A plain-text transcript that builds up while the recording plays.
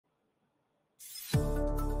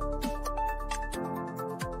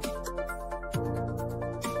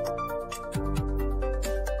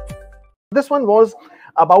This one was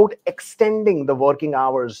about extending the working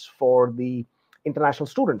hours for the international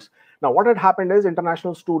students. Now, what had happened is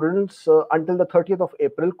international students until the 30th of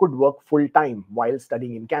April could work full time while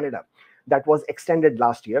studying in Canada. That was extended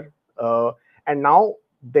last year. And now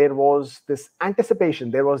there was this anticipation,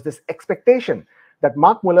 there was this expectation that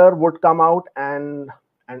Marc Miller would come out and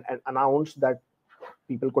announce that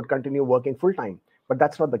people could continue working full time. But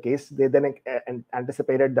that's not the case. They then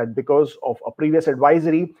anticipated that because of a previous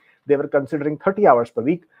advisory, they were considering 30 hours per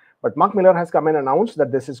week. But Marc Miller has come and announced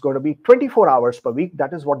that this is going to be 24 hours per week.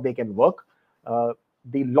 That is what they can work.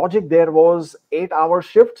 The logic there was 8-hour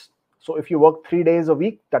shifts. So if you work 3 days a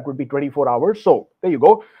week, that would be 24 hours. So there you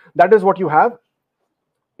go. That is what you have.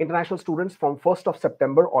 International students from 1st of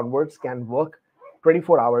September onwards can work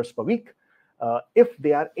 24 hours per week if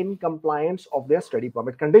they are in compliance of their study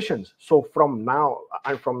permit conditions. So from now,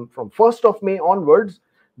 and from 1st of May onwards,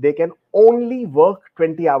 they can only work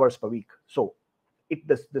 20 hours per week. So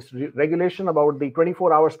this regulation about the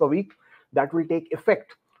 24 hours per week, that will take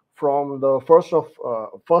effect from the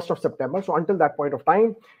 1st of September. So until that point of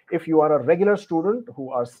time, if you are a regular student who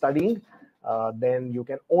are studying, then you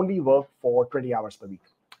can only work for 20 hours per week.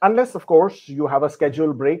 Unless, of course, you have a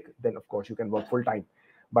scheduled break, then of course you can work full time.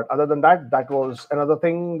 But other than that, that was another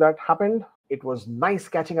thing that happened. It was nice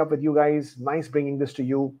catching up with you guys, nice bringing this to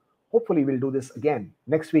you. Hopefully we'll do this again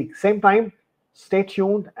next week, same time. Stay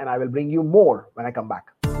tuned, and I will bring you more when I come back.